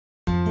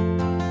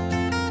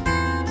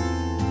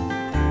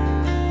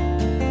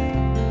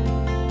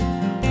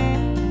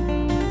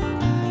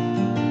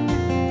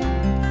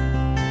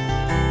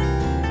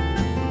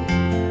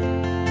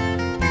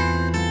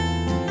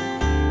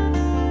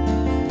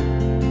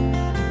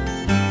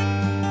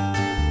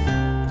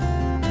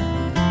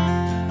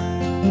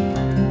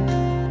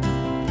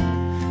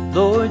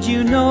Lord,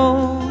 you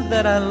know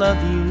that I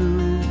love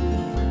you.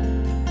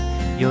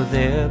 You're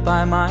there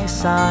by my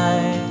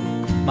side,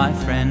 my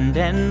friend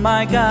and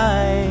my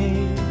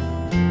guide.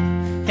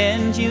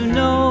 And you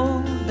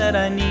know that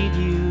I need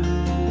you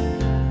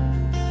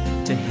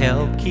to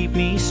help keep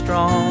me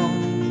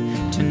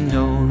strong, to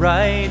know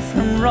right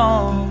from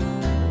wrong.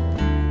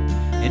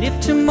 And if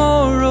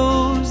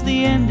tomorrow's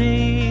the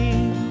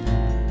ending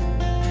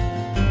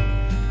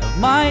of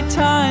my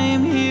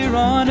time here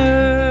on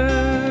earth,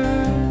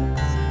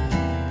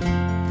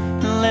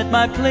 let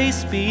my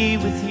place be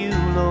with you,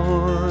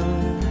 Lord.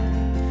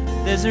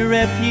 There's a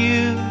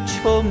refuge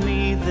for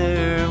me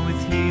there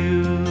with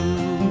you.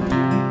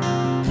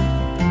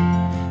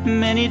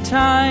 Many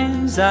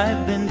times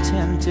I've been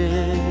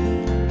tempted,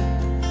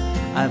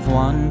 I've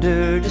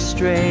wandered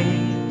astray,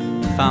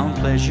 found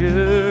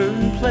pleasure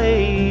in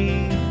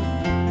play.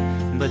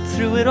 But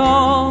through it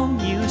all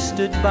you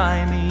stood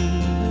by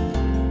me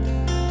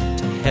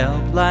to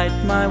help light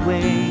my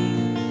way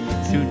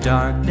through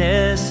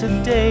darkness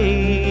of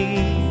day.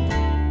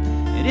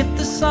 And if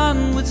the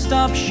sun would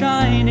stop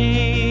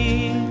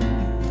shining,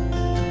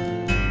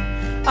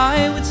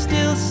 I would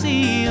still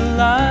see a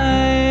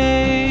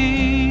light.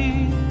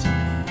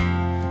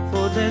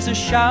 For there's a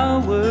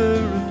shower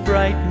of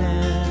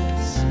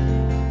brightness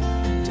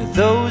to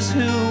those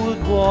who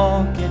would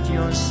walk at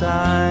your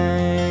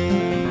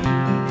side.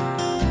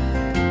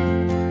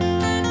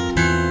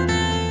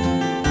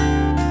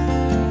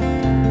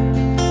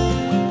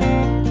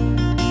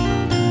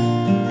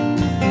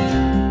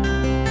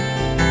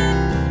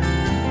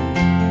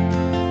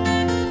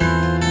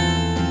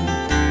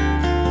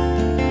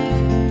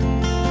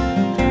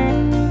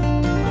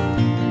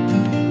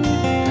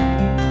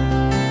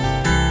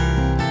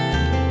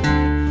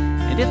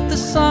 If the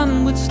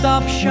sun would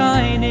stop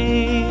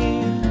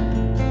shining,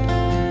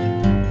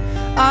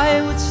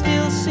 I would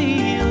still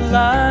see a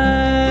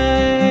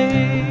light.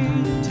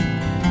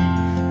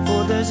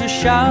 For there's a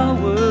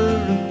shower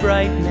of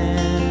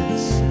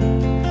brightness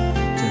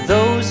to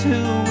those who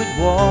would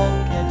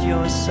walk at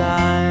your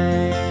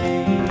side.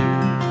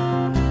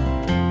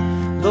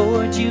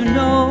 Lord, you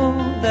know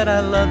that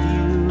I love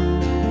you.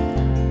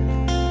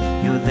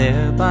 You're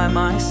there by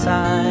my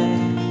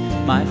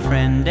side, my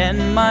friend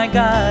and my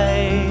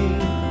guide.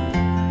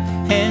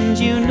 And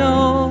you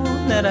know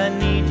that I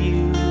need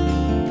you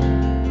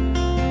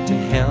to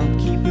help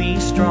keep me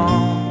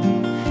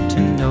strong, to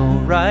know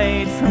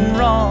right from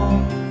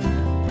wrong.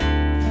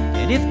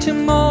 And if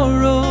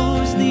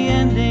tomorrow's the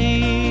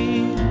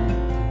ending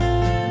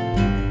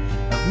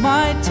of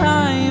my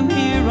time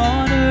here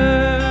on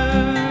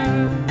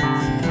earth,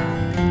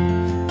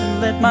 then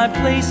let my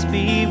place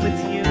be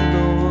with you,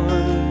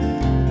 Lord.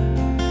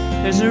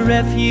 There's a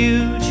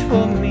refuge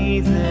for me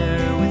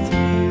there with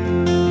you.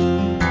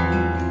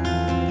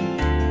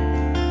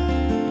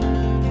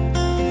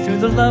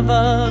 The love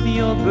of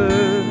your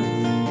birth,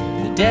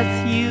 the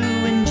death you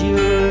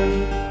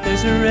endured,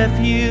 there's a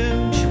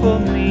refuge for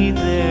me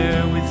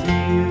there with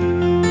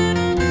you.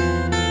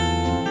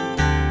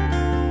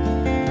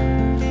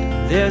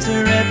 There's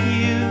a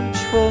refuge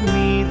for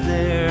me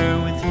there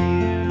with you.